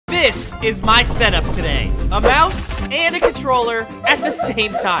This is my setup today. A mouse and a controller at the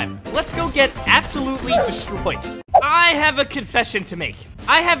same time. Let's go get absolutely destroyed. I have a confession to make.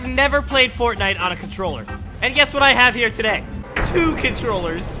 I have never played Fortnite on a controller. And guess what I have here today? 2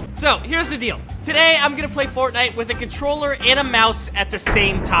 controllers. So, here's the deal. Today, I'm gonna play Fortnite with a controller and a mouse at the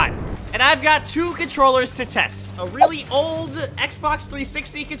same time. And I've got 2 controllers to test. A really old Xbox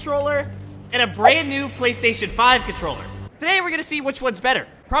 360 controller and a brand new PlayStation 5 controller. Today, we're gonna see which one's better.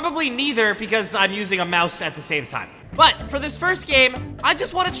 Probably neither because I'm using a mouse at the same time. But for this first game, I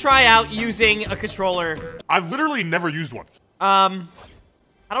just want to try out using a controller. I've literally never used one. How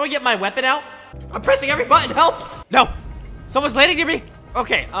do I get my weapon out? I'm pressing every button, help! No, someone's landing near me.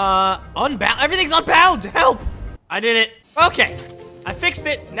 Okay, unbound, everything's unbound, help! I did it. Okay, I fixed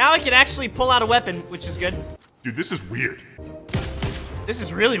it. Now I can actually pull out a weapon, which is good. Dude, this is weird. This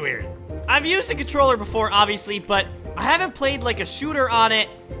is really weird. I've used a controller before, obviously, but I haven't played like a shooter on it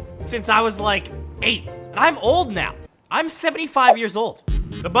since I was like 8. And I'm old now. I'm 75 years old.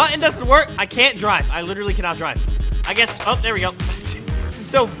 The button doesn't work. I can't drive. I literally cannot drive. I guess, oh, there we go. This is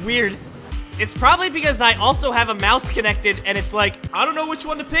so weird. It's probably because I also have a mouse connected and it's like, I don't know which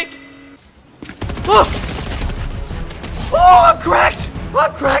one to pick. Oh, I'm cracked.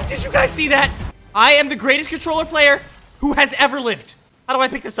 I'm cracked. Did you guys see that? I am the greatest controller player who has ever lived. How do I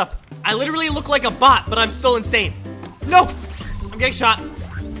pick this up? I literally look like a bot, but I'm still insane. No! I'm getting shot.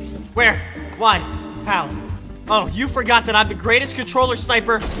 Where? Why? How? Oh, you forgot that I'm the greatest controller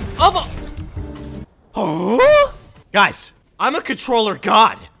sniper of all. Oh? Guys, I'm a controller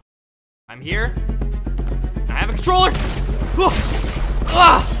god. I'm here. I have a controller.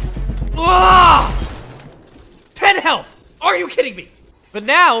 10 health. Are you kidding me? But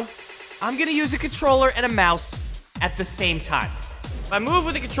now, I'm gonna use a controller and a mouse at the same time. If I move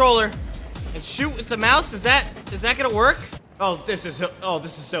with the controller and shoot with the mouse, is that gonna work? Oh, this is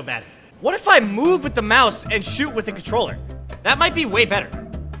so bad. What if I move with the mouse and shoot with the controller? That might be way better.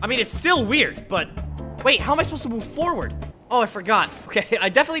 I mean, it's still weird, but wait, how am I supposed to move forward? Oh, I forgot. Okay, I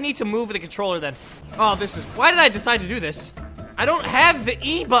definitely need to move with the controller then. Oh, why did I decide to do this? I don't have the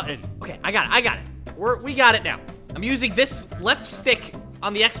E button. Okay, I got it. We got it now. I'm using this left stick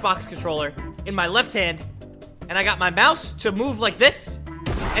on the Xbox controller in my left hand, and I got my mouse to move like this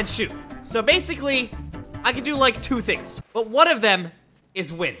and shoot. So basically, I can do like 2 things, but one of them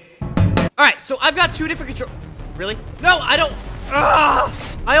is win. All right, so I've got 2 different control. Really? No, I don't.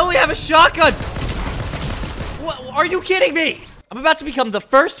 I only have a shotgun. What? Are you kidding me? I'm about to become the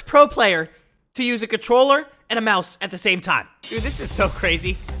first pro player to use a controller and a mouse at the same time. Dude, this is so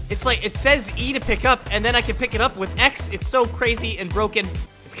crazy. It's like, it says E to pick up, and then I can pick it up with X. It's so crazy and broken.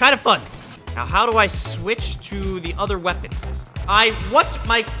 It's kind of fun. Now, how do I switch to the other weapon? My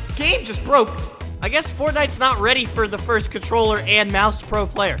game just broke. I guess Fortnite's not ready for the first controller and mouse pro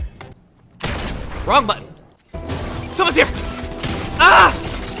player. Wrong button. Someone's here. Ah!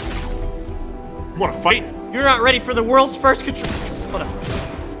 You wanna fight? You're not ready for the world's first control. Hold on.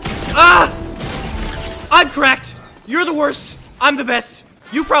 Ah! I'm cracked. You're the worst. I'm the best.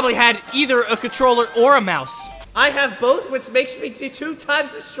 You probably had either a controller or a mouse. I have both, which makes me 2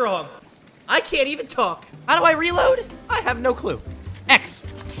 times as strong. I can't even talk. How do I reload? I have no clue. X.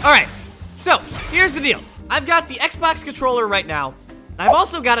 All right. So, here's the deal. I've got the Xbox controller right now, and I've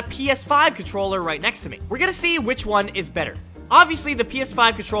also got a PS5 controller right next to me. We're gonna see which one is better. Obviously, the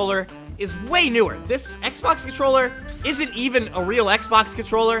PS5 controller is way newer. This Xbox controller isn't even a real Xbox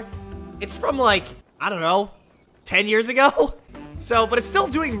controller. It's from like, I don't know, 10 years ago? So, but it's still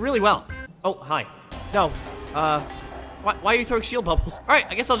doing really well. Oh, hi. No, why are you throwing shield bubbles? All right,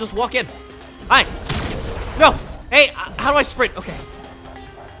 I guess I'll just walk in. Hi. No. Hey, how do I sprint? Okay.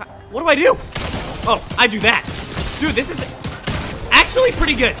 What do I do? Oh, I do that. Dude, this is actually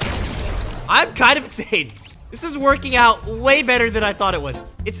pretty good. I'm kind of insane. This is working out way better than I thought it would.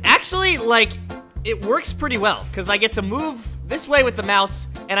 It's actually, like, it works pretty well, because I get to move this way with the mouse,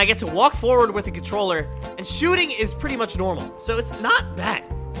 and I get to walk forward with the controller, and shooting is pretty much normal. So it's not bad.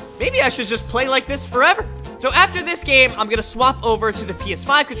 Maybe I should just play like this forever. So after this game, I'm gonna swap over to the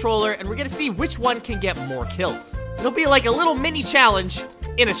PS5 controller, and we're gonna see which one can get more kills. It'll be like a little mini challenge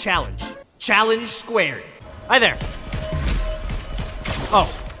in a challenge. Challenge squared. Hi there. Oh,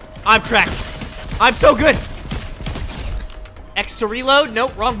 I'm cracked. I'm so good. X to reload.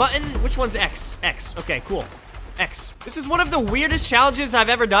 Nope, wrong button. Which one's X? X. Okay, cool. X. This is one of the weirdest challenges I've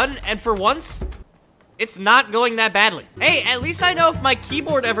ever done, and for once, it's not going that badly. Hey, at least I know if my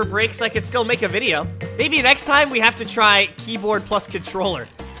keyboard ever breaks, I can still make a video. Maybe next time we have to try keyboard plus controller.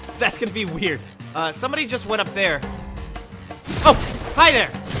 That's gonna be weird. Somebody just went up there. Oh, hi there.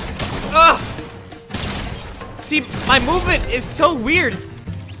 Ugh. See, my movement is so weird.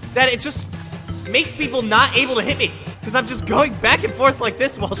 that it just makes people not able to hit me because I'm just going back and forth like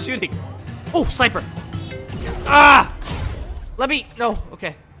this while shooting. Oh, sniper. Ah! Let me, no,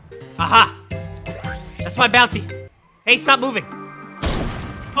 okay. Aha! That's my bounty. Hey, stop moving.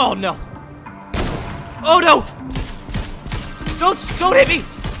 Oh, no. Oh, no! Don't hit me!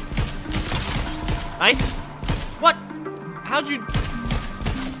 Nice. What? How'd you...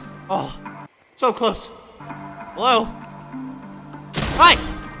 Oh, so close. Hello? Hi!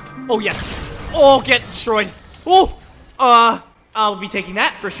 Oh, yes. Oh, get destroyed. Oh! I'll be taking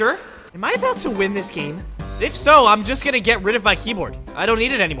that for sure. Am I about to win this game? If so, I'm just gonna get rid of my keyboard. I don't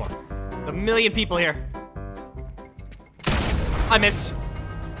need it anymore. A million people here. I missed.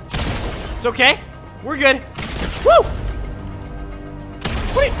 It's okay. We're good. Woo!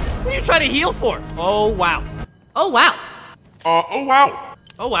 What are you trying to heal for? Oh, wow. Oh, wow. Oh, wow.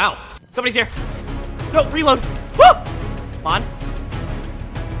 Oh, wow. Somebody's here. No, reload. Woo! Come on.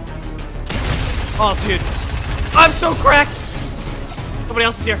 Oh, dude. I'm so cracked. Somebody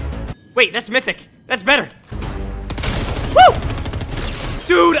else is here. Wait, that's mythic. That's better. Woo!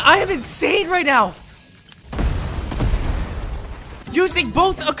 Dude, I am insane right now. Using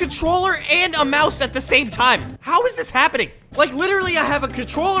both a controller and a mouse at the same time. How is this happening? Like, literally, I have a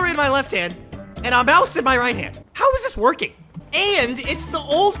controller in my left hand and a mouse in my right hand. How is this working? And it's the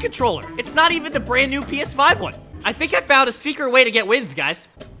old controller. It's not even the brand new PS5 one. I think I found a secret way to get wins, guys.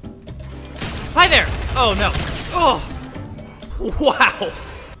 Hi there. Oh, no. Oh. Wow.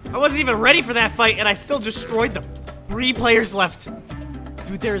 I wasn't even ready for that fight, and I still destroyed them. 3 players left.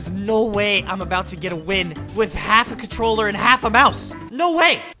 Dude, there's no way I'm about to get a win with half a controller and half a mouse. No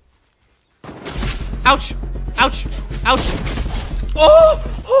way. Ouch. Ouch. Ouch. Oh!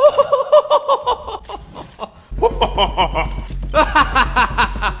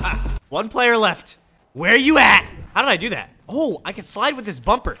 One player left. Where you at? How did I do that? Oh, I can slide with this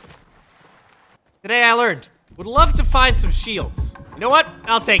bumper. Today I learned. Would love to find some shields. You know what?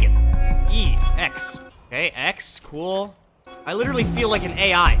 I'll take it. E, X. Okay, X, cool. I literally feel like an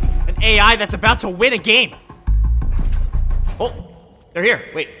AI. An AI that's about to win a game. Oh, they're here.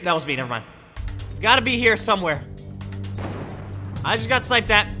 Wait, that was me, never mind. Gotta be here somewhere. I just got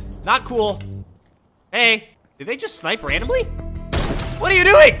sniped at. Not cool. Hey, did they just snipe randomly? What are you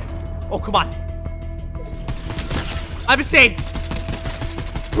doing? Oh, come on. I'm insane.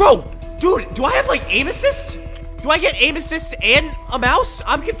 Bro, dude, do I have like aim assist? Do I get aim assist and a mouse?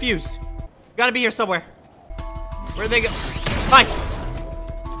 I'm confused. Gotta be here somewhere. Where'd they go? Hi.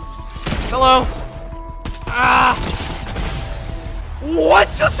 Hello. Ah. What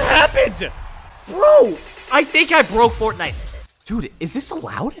just happened? Bro, I think I broke Fortnite. Dude, is this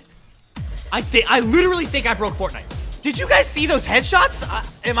allowed? I literally think I broke Fortnite. Did you guys see those headshots?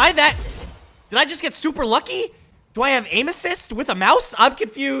 Am I that? Did I just get super lucky? Do I have aim assist with a mouse? I'm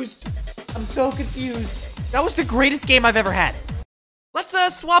confused. I'm so confused. That was the greatest game I've ever had. Let's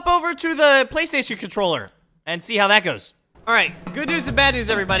swap over to the PlayStation controller and see how that goes. All right, good news and bad news,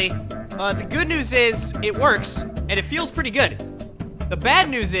 everybody. The good news is it works and it feels pretty good. The bad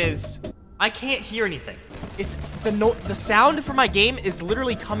news is I can't hear anything. It's the sound for my game is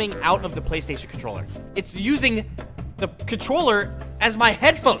literally coming out of the PlayStation controller. It's using the controller as my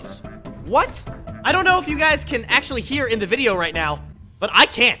headphones. What? I don't know if you guys can actually hear in the video right now, but I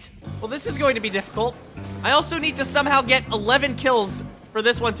can't. Well, this is going to be difficult. I also need to somehow get 11 kills for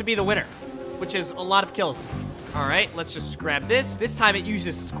this one to be the winner, which is a lot of kills. All right, let's just grab this. This time it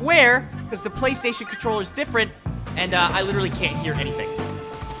uses square because the PlayStation controller is different, and I literally can't hear anything.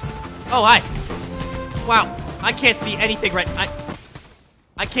 Oh, hi. Wow, I can't see anything right.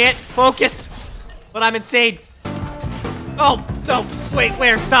 I can't focus, but I'm insane. Oh, no, wait,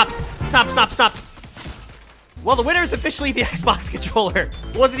 where? Stop. Stop, stop, stop. Well, the winner is officially the Xbox controller.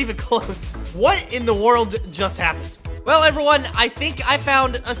 It wasn't even close. What in the world just happened? Well, everyone, I think I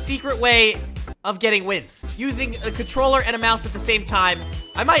found a secret way of getting wins. Using a controller and a mouse at the same time.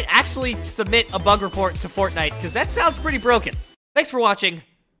 I might actually submit a bug report to Fortnite, because that sounds pretty broken. Thanks for watching.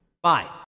 Bye.